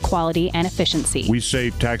standards of quality and efficiency. We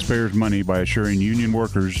save taxpayers money by assuring union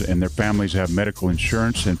workers and their families have medical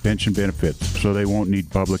insurance and pension benefits, so they won't need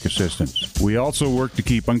public assistance. We also work to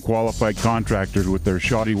keep unqualified contractors with their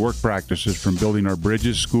shoddy work practices from building our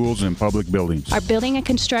bridges, schools, and public buildings. Our Building and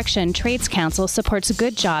Construction Trades Council supports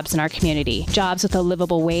good jobs in our community. Jobs with a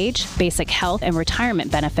livable wage, basic health and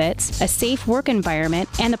retirement benefits, a safe work environment,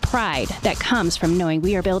 and the pride that comes from knowing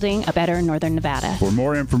we are building a better Northern Nevada. For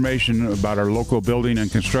more information about our local Building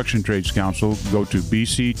and Construction Trades Council, go to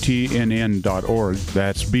bctnn.org.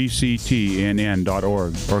 That's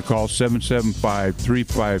bctnn.org. Or call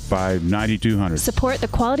 775-355-9200. Support the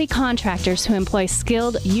quality contractors who employ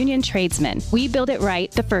skilled union tradesmen. We build it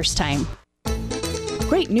right the first time.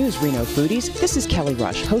 Great news, Reno foodies. This is Kelly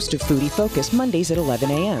Rush, host of Foodie Focus, Mondays at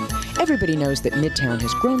 11 a.m. Everybody knows that Midtown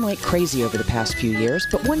has grown like crazy over the past few years,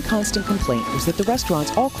 but one constant complaint was that the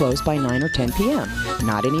restaurants all close by 9 or 10 p.m.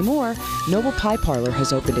 Not anymore. Noble Pie Parlor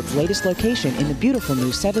has opened its latest location in the beautiful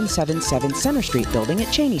new 777 Center Street building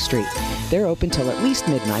at Cheney Street. They're open till at least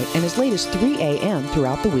midnight and as late as 3 a.m.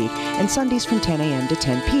 throughout the week, and Sundays from 10 a.m. to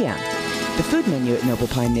 10 p.m. The food menu at Noble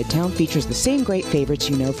Pie Midtown features the same great favorites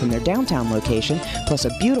you know from their downtown location, plus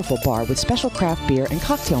a beautiful bar with special craft beer and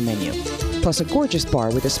cocktail menu. Plus a gorgeous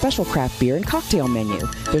bar with a special craft beer and cocktail menu.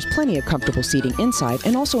 There's plenty of comfortable seating inside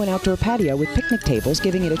and also an outdoor patio with picnic tables,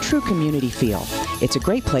 giving it a true community feel. It's a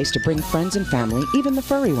great place to bring friends and family, even the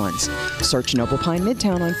furry ones. Search Noble Pie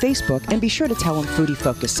Midtown on Facebook and be sure to tell them Foodie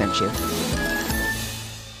Focus sent you.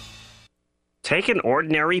 Take an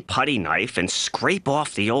ordinary putty knife and scrape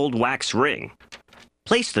off the old wax ring.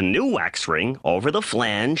 Place the new wax ring over the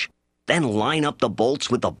flange, then line up the bolts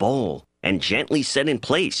with the bowl and gently set in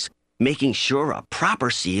place, making sure a proper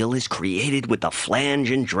seal is created with the flange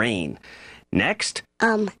and drain. Next.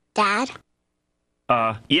 Dad?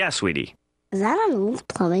 Yeah, sweetie. Is that an old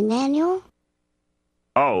plumbing manual?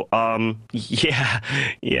 Oh,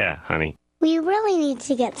 yeah, honey. We really need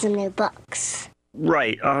to get some new books.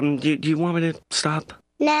 Right, do you want me to stop?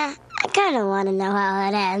 Nah, I kind of want to know how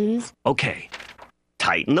it ends. Okay.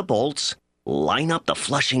 Tighten the bolts, line up the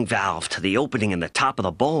flushing valve to the opening in the top of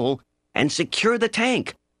the bowl, and secure the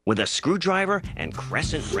tank with a screwdriver and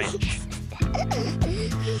crescent wrench.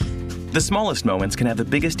 The smallest moments can have the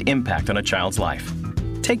biggest impact on a child's life.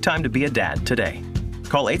 Take time to be a dad today.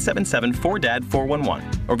 Call 877-4DAD-411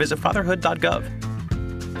 or visit fatherhood.gov.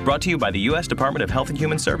 Brought to you by the U.S. Department of Health and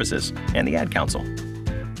Human Services and the Ad Council.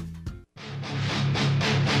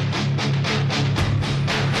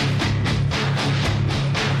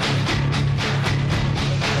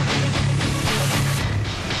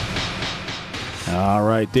 All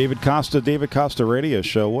right, David Costa Radio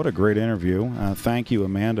Show. What a great interview. Thank you,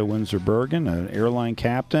 Amanda Windsor Burgin, an airline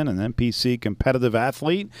captain, an NPC competitive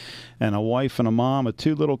athlete, and a wife and a mom of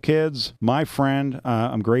 2 little kids. My friend,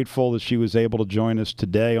 I'm grateful that she was able to join us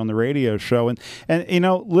today on the radio show. And you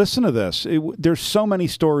know, listen to this. There's so many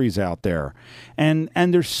stories out there, and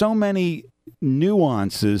there's so many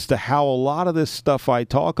nuances to how a lot of this stuff I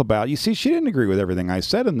talk about. You see, she didn't agree with everything I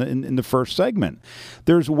said in the first segment.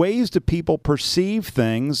 There's ways that people perceive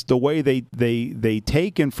things, the way they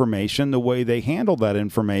take information, the way they handle that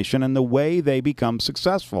information, and the way they become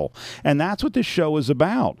successful. And that's what this show is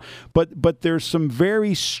about. But there's some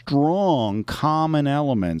very strong common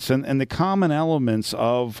elements, and the common elements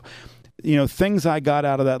of, you know, things I got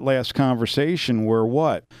out of that last conversation were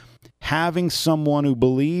what? Having someone who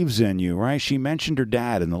believes in you, right? She mentioned her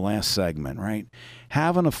dad in the last segment, right?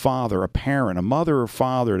 Having a father, a parent, a mother or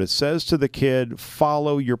father that says to the kid,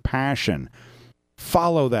 follow your passion.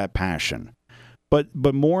 Follow that passion. But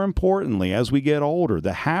more importantly, as we get older,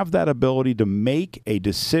 to have that ability to make a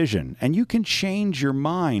decision. And you can change your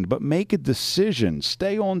mind, but make a decision.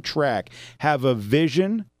 Stay on track. Have a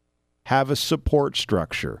vision have a support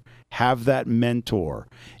structure, have that mentor.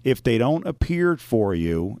 If they don't appear for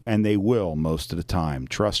you, and they will most of the time,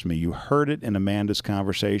 trust me, you heard it in Amanda's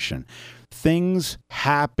conversation. Things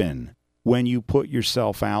happen when you put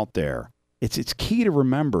yourself out there. It's key to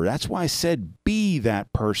remember. That's why I said be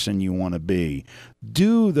that person you want to be.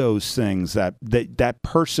 Do those things that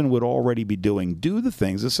person would already be doing. Do the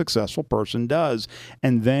things a successful person does,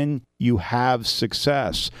 and then you have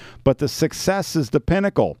success. But the success is the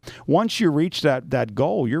pinnacle. Once you reach that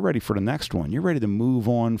goal, you're ready for the next one. You're ready to move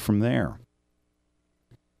on from there.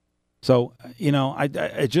 So,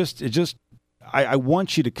 I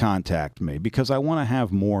want you to contact me because I want to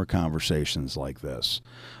have more conversations like this.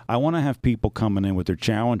 I want to have people coming in with their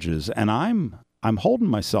challenges, and I'm holding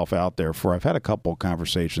myself out there I've had a couple of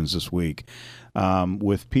conversations this week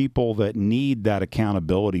with people that need that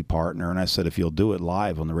accountability partner, and I said, if you'll do it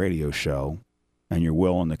live on the radio show and you're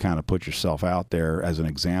willing to kind of put yourself out there as an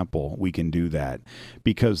example, we can do that.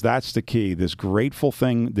 Because that's the key. This grateful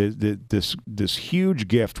thing, this huge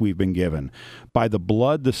gift we've been given by the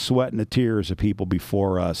blood, the sweat, and the tears of people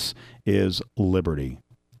before us is liberty,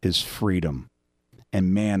 is freedom.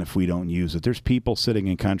 And man, if we don't use it, there's people sitting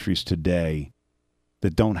in countries today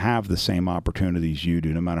that don't have the same opportunities you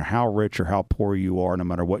do, no matter how rich or how poor you are, no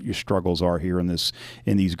matter what your struggles are here in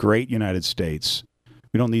these great United States.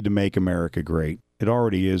 We don't need to make America great. It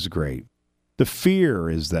already is great. The fear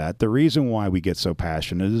is that the reason why we get so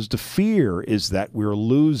passionate is the fear is that we're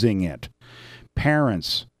losing it.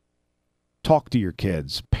 Parents, talk to your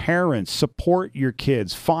kids. Parents, support your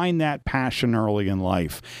kids. Find that passion early in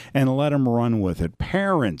life and let them run with it.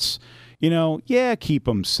 Parents, keep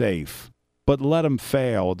them safe, but let them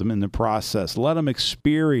fail them in the process. Let them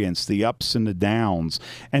experience the ups and the downs,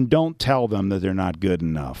 and don't tell them that they're not good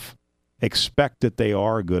enough. Expect that they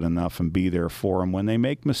are good enough and be there for them when they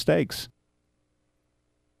make mistakes.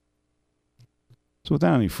 So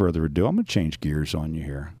without any further ado, I'm going to change gears on you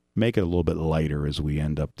here. Make it a little bit lighter as we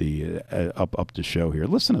end up the show here.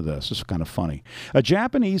 Listen to this. This is kind of funny. A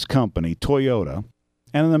Japanese company, Toyota,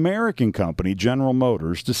 and an American company, General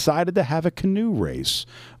Motors, decided to have a canoe race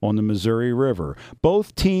on the Missouri River.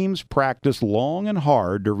 Both teams practiced long and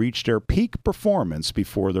hard to reach their peak performance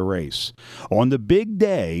before the race. On the big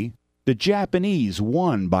day, the Japanese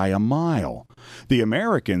won by a mile. The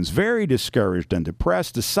Americans, very discouraged and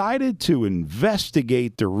depressed, decided to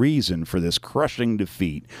investigate the reason for this crushing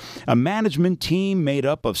defeat. A management team made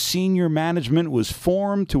up of senior management was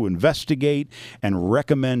formed to investigate and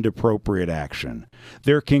recommend appropriate action.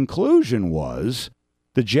 Their conclusion was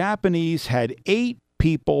the Japanese had 8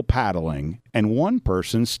 people paddling and 1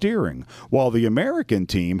 person steering, while the American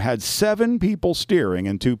team had 7 people steering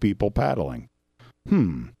and 2 people paddling.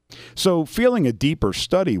 So, feeling a deeper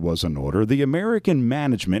study was in order, the American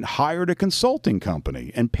management hired a consulting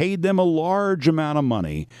company and paid them a large amount of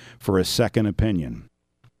money for a second opinion.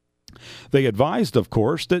 They advised, of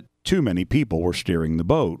course, that too many people were steering the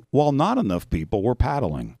boat, while not enough people were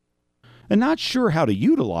paddling. And not sure how to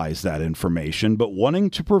utilize that information, but wanting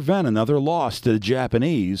to prevent another loss to the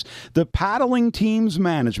Japanese, the paddling team's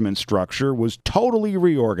management structure was totally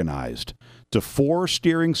reorganized to 4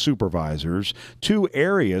 steering supervisors, 2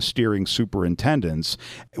 area steering superintendents,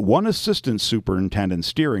 1 assistant superintendent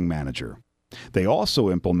steering manager. They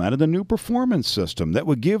also implemented a new performance system that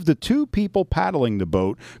would give the 2 people paddling the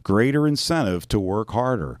boat greater incentive to work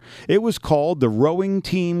harder. It was called the Rowing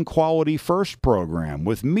Team Quality First Program,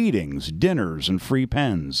 with meetings, dinners, and free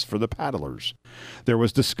pens for the paddlers. There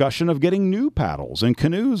was discussion of getting new paddles and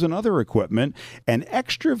canoes and other equipment, and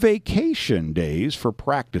extra vacation days for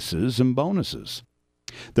practices and bonuses.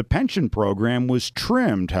 The pension program was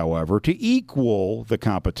trimmed, however, to equal the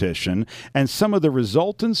competition, and some of the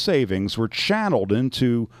resultant savings were channeled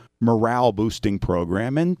into morale-boosting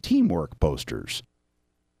program and teamwork posters.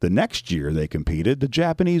 The next year they competed, the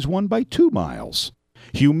Japanese won by 2 miles.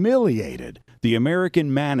 Humiliated, the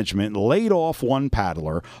American management laid off 1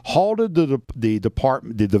 paddler, halted the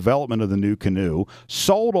development of the new canoe,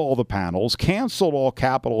 sold all the panels, canceled all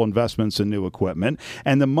capital investments in new equipment,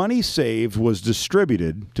 and the money saved was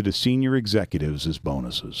distributed to the senior executives as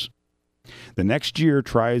bonuses. The next year,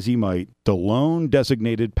 try as he might, the lone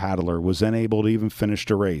designated paddler was unable to even finish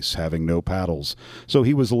the race, having no paddles. So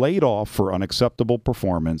he was laid off for unacceptable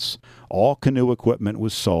performance, all canoe equipment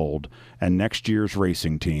was sold, and next year's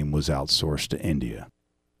racing team was outsourced to India.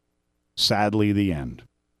 Sadly, the end.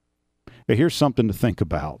 Now, here's something to think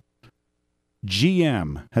about.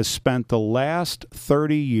 GM has spent the last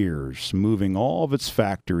 30 years moving all of its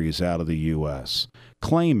factories out of the U.S.,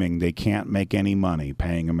 claiming they can't make any money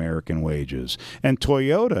paying American wages. And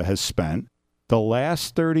Toyota has spent the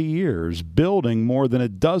last 30 years building more than a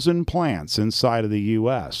dozen plants inside of the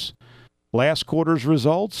U.S. Last quarter's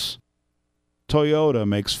results, Toyota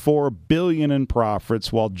makes $4 billion in profits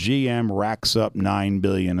while GM racks up $9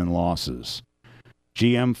 billion in losses.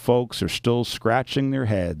 GM folks are still scratching their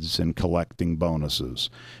heads and collecting bonuses.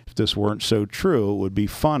 If this weren't so true, it would be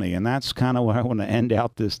funny, and that's kind of what I want to end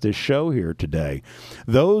out this show here today.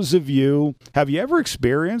 Those of you, have you ever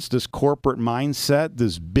experienced this corporate mindset,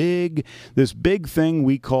 this big thing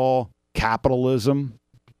we call capitalism?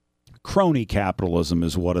 Crony capitalism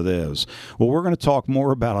is what it is. What we're going to talk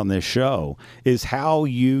more about on this show is how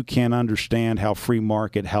you can understand how free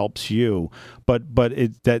market helps you. But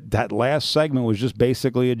that last segment was just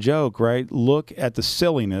basically a joke, right? Look at the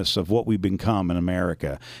silliness of what we've become in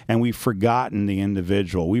America. And we've forgotten the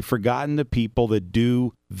individual. We've forgotten the people that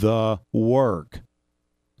do the work.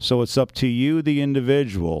 So it's up to you, the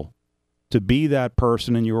individual, to be that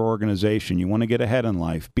person in your organization. You want to get ahead in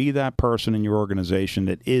life. Be that person in your organization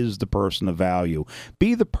that is the person of value.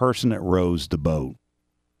 Be the person that rows the boat.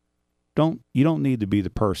 You don't need to be the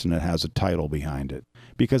person that has a title behind it,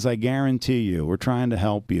 because I guarantee you, we're trying to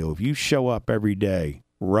help you. If you show up every day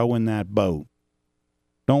rowing that boat,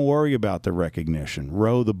 don't worry about the recognition.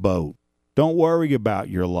 Row the boat. Don't worry about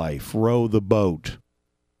your life. Row the boat.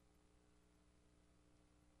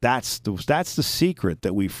 That's the secret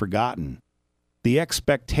that we've forgotten. The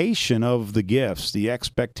expectation of the gifts, the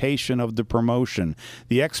expectation of the promotion,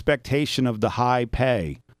 the expectation of the high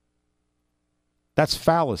pay. That's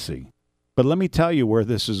fallacy. But let me tell you where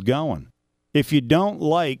this is going. If you don't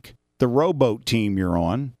like the rowboat team you're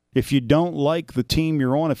on, if you don't like the team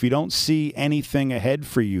you're on, if you don't see anything ahead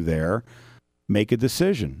for you there, make a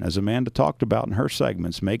decision. As Amanda talked about in her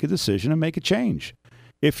segments, make a decision and make a change.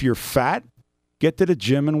 If you're fat, get to the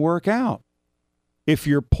gym and work out. If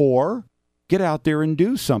you're poor, get out there and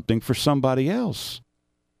do something for somebody else.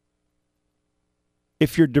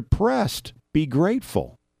 If you're depressed, be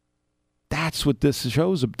grateful. That's what this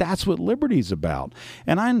shows. That's what liberty's about.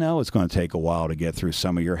 And I know it's going to take a while to get through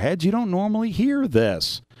some of your heads. You don't normally hear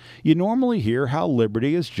this. You normally hear how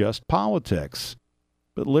liberty is just politics.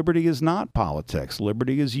 But liberty is not politics.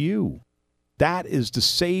 Liberty is you. That's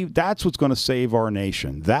what's going to save our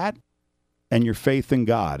nation. That and your faith in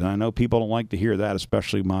God. And I know people don't like to hear that,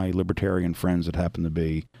 especially my libertarian friends that happen to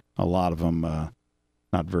be, a lot of them,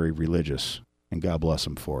 not very religious. And God bless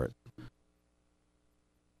them for it.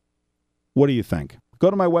 What do you think? Go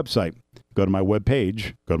to my website. Go to my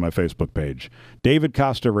webpage. Go to my Facebook page. David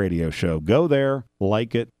Costa Radio Show. Go there,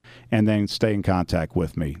 like it, and then stay in contact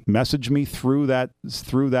with me. Message me through that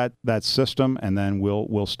system, and then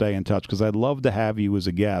we'll stay in touch, because I'd love to have you as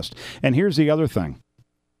a guest. And here's the other thing.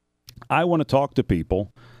 I want to talk to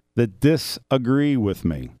people that disagree with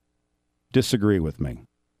me,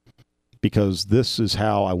 because this is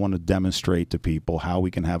how I want to demonstrate to people how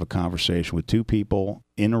we can have a conversation with two people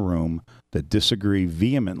in a room that disagree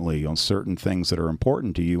vehemently on certain things that are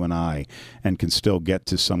important to you and I, and can still get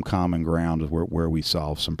to some common ground where we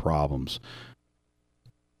solve some problems.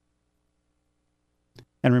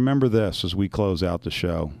 And remember this as we close out the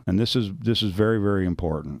show, and this is very, very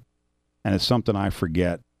important, and it's something I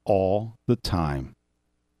forget all the time.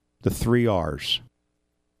 The 3 R's.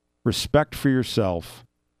 Respect for yourself,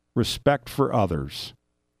 respect for others,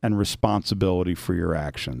 and responsibility for your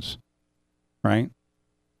actions. Right?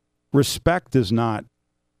 Respect is not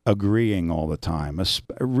agreeing all the time.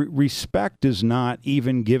 Respect is not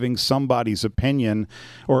even giving somebody's opinion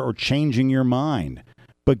or changing your mind.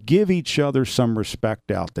 But give each other some respect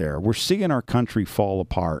out there. We're seeing our country fall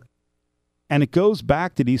apart. And it goes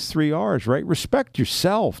back to these 3 R's, right? Respect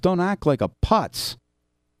yourself. Don't act like a putz.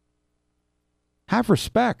 Have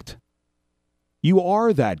respect. You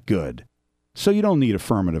are that good, so you don't need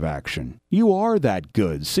affirmative action. You are that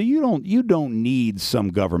good, so you don't need some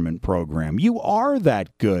government program. You are that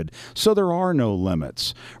good, so there are no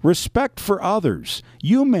limits. Respect for others.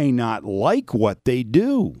 You may not like what they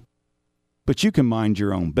do, but you can mind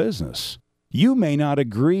your own business. You may not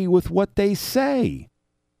agree with what they say,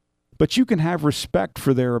 but you can have respect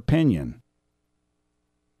for their opinion.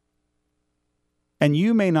 And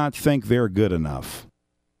you may not think they're good enough,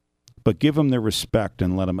 but give them their respect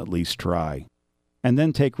and let them at least try. And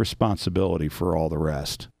then take responsibility for all the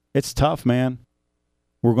rest. It's tough, man.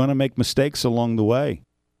 We're going to make mistakes along the way.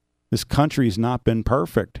 This country's not been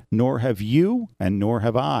perfect, nor have you and nor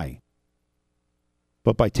have I.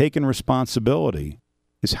 But by taking responsibility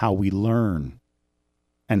is how we learn,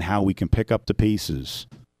 and how we can pick up the pieces,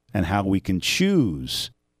 and how we can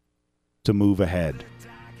choose to move ahead.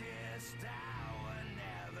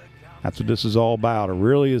 That's what this is all about. It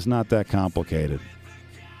really is not that complicated.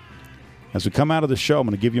 As we come out of the show, I'm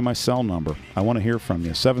going to give you my cell number. I want to hear from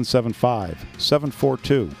you.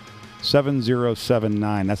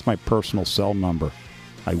 775-742-7079. That's my personal cell number.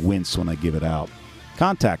 I wince when I give it out.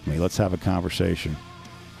 Contact me. Let's have a conversation.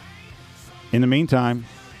 In the meantime,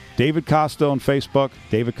 David Costa on Facebook,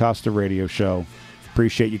 David Costa Radio Show.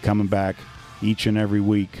 Appreciate you coming back each and every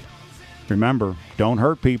week. Remember, don't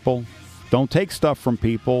hurt people. Don't take stuff from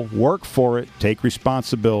people. Work for it. Take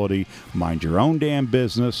responsibility. Mind your own damn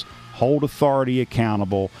business. Hold authority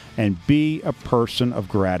accountable. And be a person of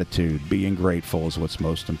gratitude. Being grateful is what's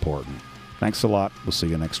most important. Thanks a lot. We'll see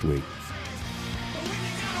you next week.